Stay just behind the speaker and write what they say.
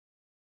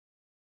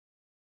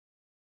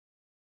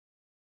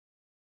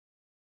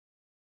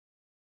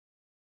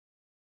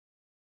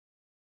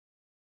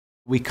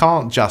We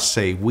can't just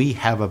say we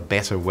have a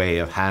better way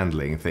of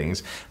handling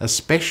things,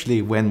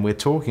 especially when we're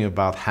talking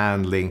about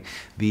handling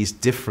these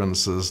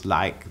differences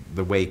like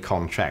the way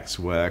contracts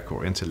work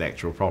or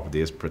intellectual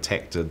property is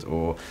protected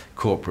or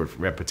corporate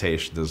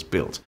reputation is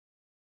built.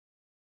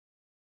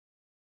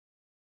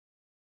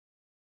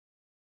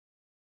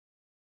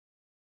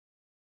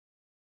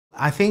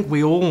 I think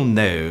we all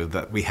know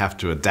that we have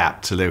to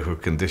adapt to local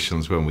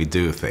conditions when we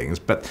do things,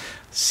 but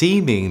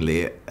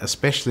seemingly,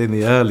 especially in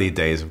the early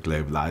days of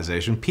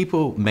globalization,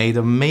 people made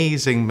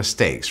amazing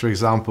mistakes. For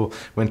example,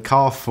 when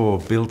Carrefour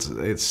built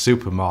its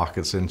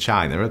supermarkets in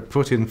China, it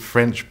put in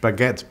French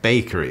baguette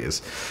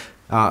bakeries.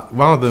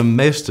 One of the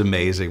most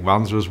amazing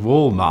ones was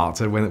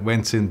Walmart. When it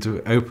went in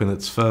to open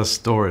its first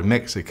store in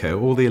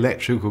Mexico, all the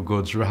electrical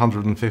goods were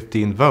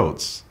 115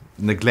 volts.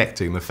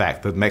 Neglecting the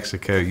fact that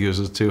Mexico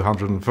uses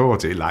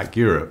 240 like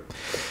Europe.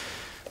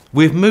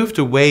 We've moved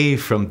away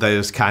from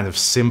those kind of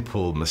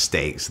simple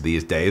mistakes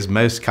these days.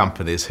 Most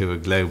companies who are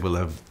global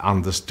have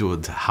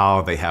understood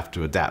how they have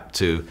to adapt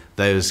to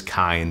those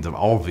kind of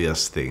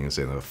obvious things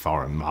in a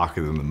foreign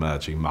market, an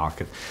emerging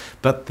market.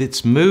 But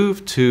it's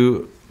moved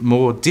to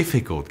more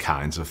difficult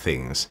kinds of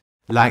things,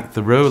 like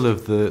the role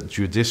of the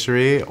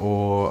judiciary,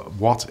 or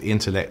what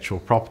intellectual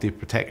property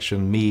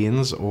protection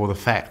means, or the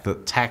fact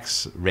that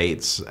tax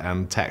rates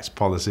and tax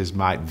policies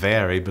might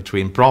vary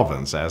between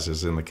provinces, as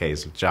is in the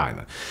case of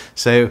China.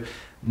 So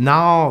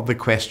now the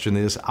question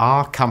is,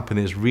 are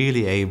companies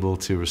really able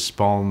to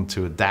respond,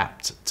 to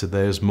adapt to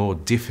those more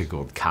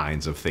difficult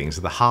kinds of things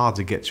that are hard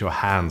to get your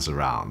hands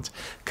around,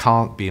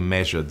 can't be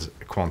measured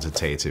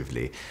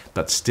quantitatively,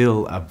 but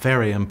still are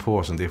very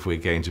important if we're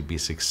going to be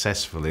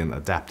successful in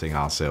adapting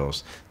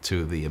ourselves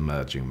to the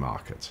emerging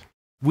market?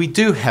 We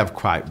do have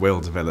quite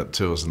well-developed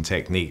tools and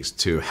techniques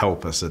to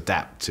help us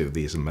adapt to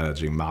these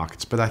emerging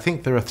markets, but I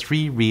think there are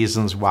three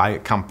reasons why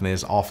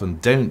companies often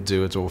don't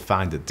do it or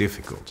find it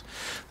difficult.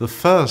 The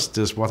first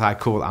is what I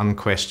call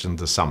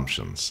unquestioned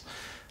assumptions.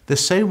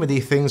 There's so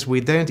many things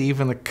we don't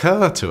even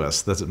occur to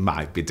us that it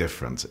might be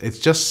different. It's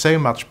just so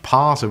much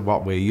part of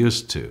what we're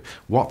used to.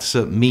 What does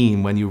it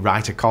mean when you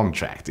write a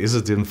contract? Is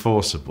it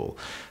enforceable?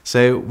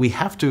 So we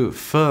have to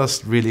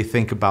first really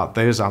think about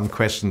those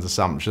unquestioned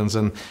assumptions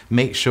and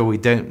make sure we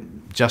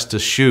don't just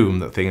assume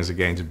that things are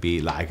going to be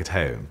like at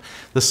home.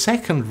 The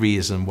second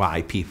reason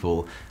why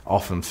people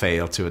often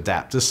fail to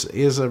adapt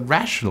is a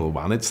rational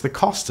one. It's the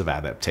cost of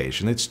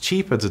adaptation. It's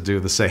cheaper to do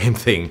the same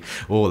thing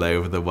all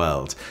over the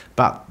world.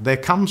 But there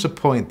comes a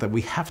point that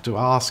we have to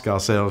ask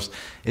ourselves,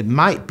 it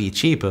might be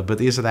cheaper, but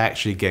is it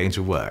actually going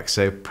to work?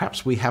 So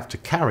perhaps we have to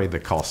carry the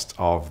cost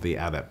of the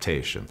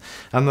adaptation.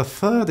 And the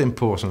third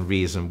important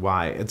reason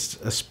why it's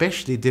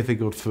especially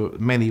difficult for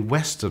many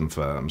Western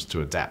firms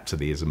to adapt to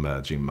these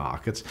emerging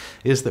markets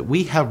is that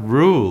we have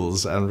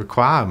rules and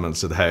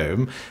requirements at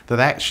home that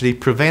actually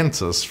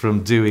prevent us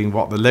from doing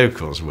what the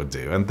locals would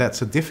do. And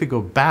that's a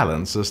difficult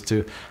balance as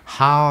to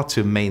how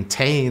to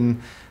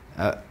maintain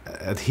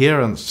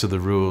adherence to the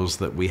rules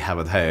that we have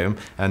at home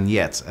and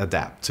yet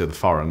adapt to the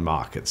foreign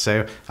market.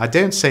 So I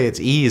don't say it's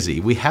easy.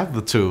 We have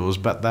the tools,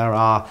 but there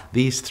are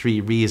these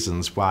three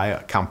reasons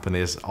why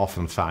companies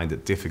often find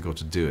it difficult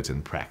to do it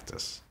in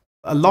practice.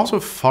 A lot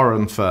of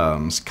foreign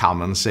firms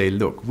come and say,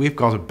 look, we've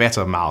got a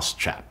better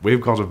mousetrap. We've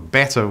got a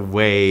better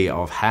way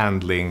of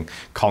handling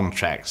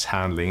contracts,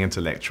 handling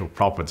intellectual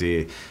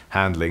property,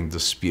 handling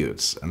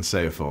disputes, and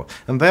so forth.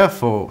 And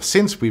therefore,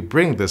 since we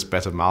bring this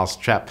better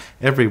mousetrap,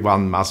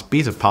 everyone must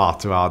beat a path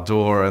to our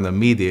door and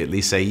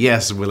immediately say,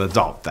 yes, we'll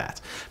adopt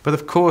that. But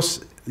of course,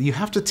 you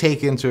have to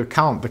take into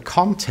account the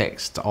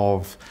context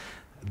of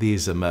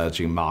these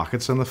emerging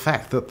markets and the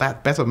fact that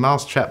that better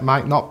mousetrap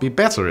might not be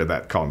better in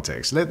that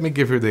context. Let me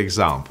give you the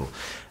example.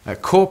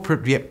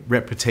 Corporate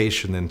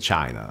reputation in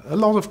China. A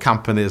lot of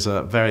companies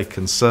are very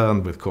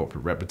concerned with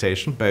corporate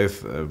reputation,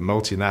 both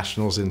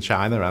multinationals in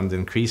China and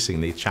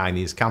increasingly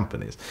Chinese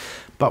companies.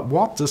 But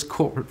what does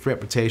corporate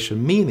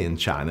reputation mean in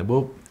China?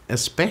 Well,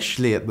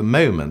 especially at the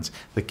moment,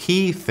 the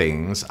key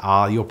things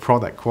are your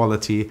product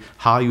quality,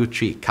 how you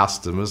treat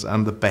customers,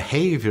 and the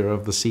behavior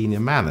of the senior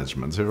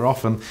management, who are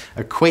often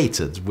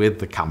equated with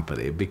the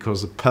company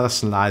because the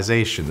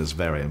personalization is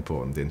very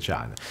important in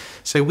China.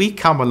 So we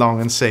come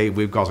along and say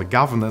we've got a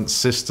governance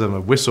system,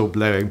 a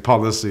whistleblowing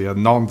policy, a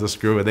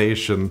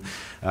non-discrimination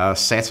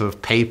set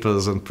of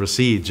papers and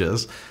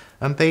procedures.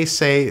 And they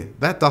say,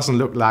 that doesn't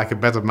look like a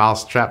better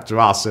mousetrap to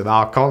us in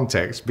our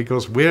context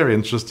because we're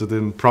interested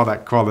in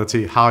product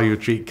quality, how you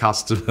treat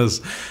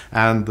customers,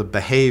 and the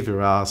behavior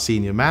of our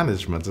senior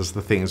management as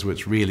the things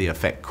which really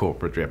affect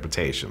corporate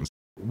reputations.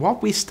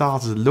 What we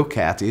started to look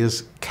at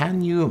is,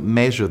 can you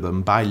measure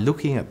them by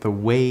looking at the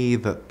way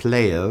that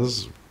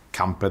players,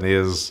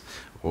 companies,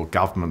 or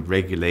government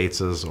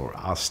regulators or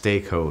our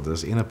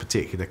stakeholders in a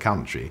particular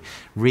country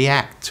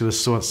react to a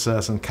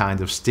certain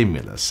kind of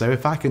stimulus. So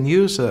if I can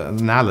use an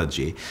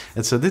analogy,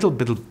 it's a little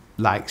bit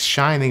like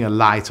shining a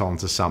light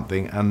onto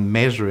something and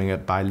measuring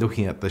it by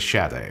looking at the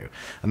shadow.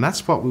 And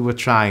that's what we were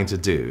trying to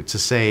do, to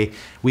say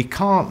we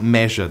can't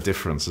measure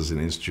differences in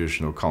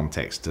institutional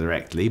context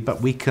directly,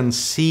 but we can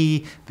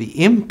see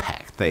the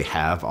impact they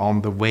have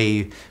on the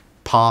way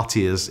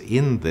parties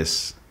in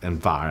this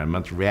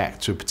environment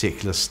react to a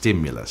particular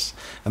stimulus.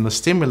 And the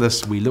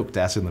stimulus we looked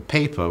at in the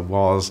paper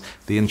was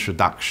the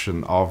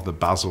introduction of the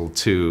Basel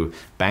II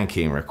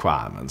banking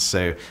requirements.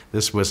 So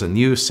this was a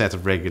new set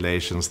of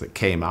regulations that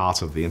came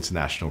out of the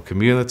international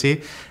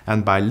community,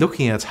 and by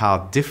looking at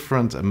how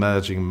different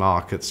emerging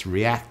markets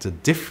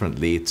reacted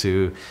differently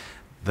to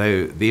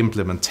the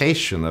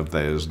implementation of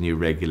those new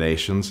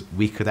regulations,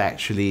 we could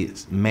actually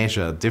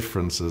measure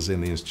differences in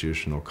the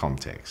institutional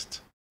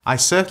context. I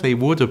certainly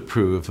would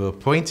approve of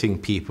appointing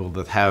people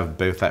that have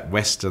both that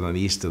Western and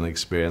Eastern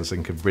experience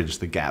and can bridge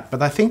the gap.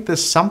 But I think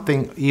there's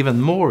something even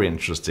more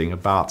interesting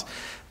about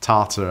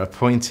Tata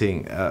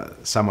appointing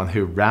someone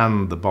who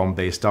ran the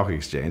Bombay Stock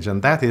Exchange,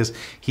 and that is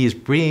he's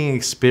bringing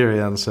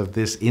experience of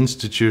this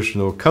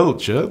institutional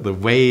culture, the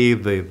way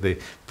the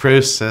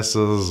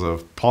processes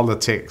of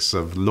politics,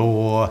 of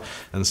law,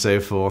 and so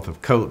forth,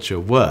 of culture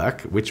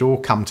work, which all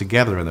come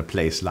together in a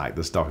place like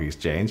the Stock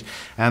Exchange.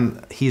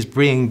 And he's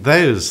bringing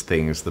those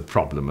things, the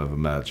problem of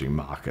emerging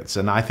markets.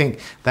 And I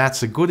think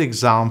that's a good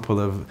example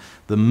of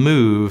the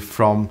move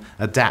from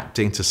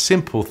adapting to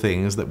simple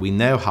things that we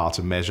know how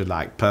to measure,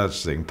 like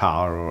purchasing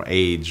power or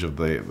age of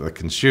the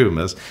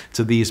consumers,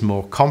 to these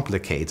more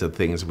complicated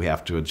things we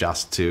have to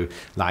adjust to,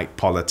 like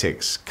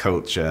politics,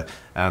 culture,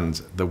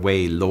 and the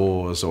way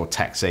laws or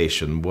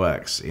taxation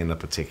works in a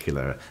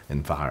particular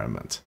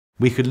environment.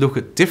 We could look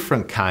at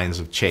different kinds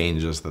of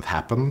changes that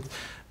happened.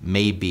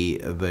 Maybe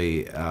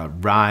the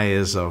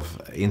rise of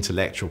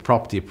intellectual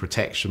property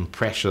protection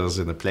pressures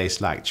in a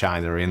place like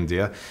China or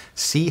India,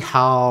 see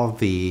how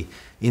the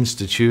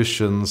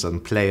institutions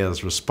and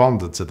players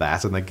responded to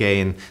that, and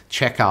again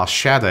check our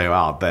shadow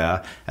out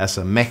there as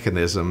a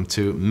mechanism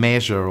to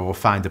measure or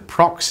find a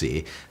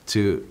proxy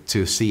to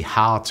see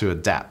how to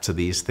adapt to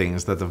these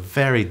things that are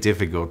very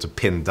difficult to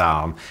pin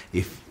down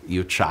if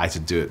you try to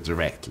do it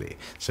directly.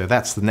 So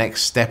that's the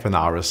next step in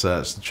our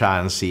research, to try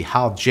and see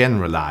how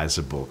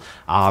generalizable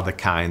are the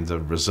kind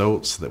of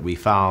results that we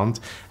found,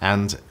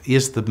 and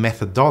is the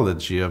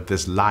methodology of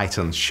this light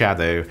and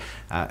shadow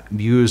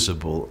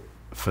usable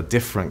for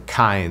different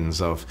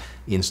kinds of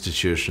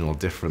institutional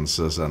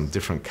differences and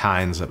different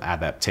kinds of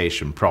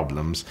adaptation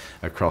problems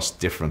across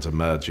different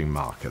emerging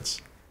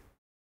markets.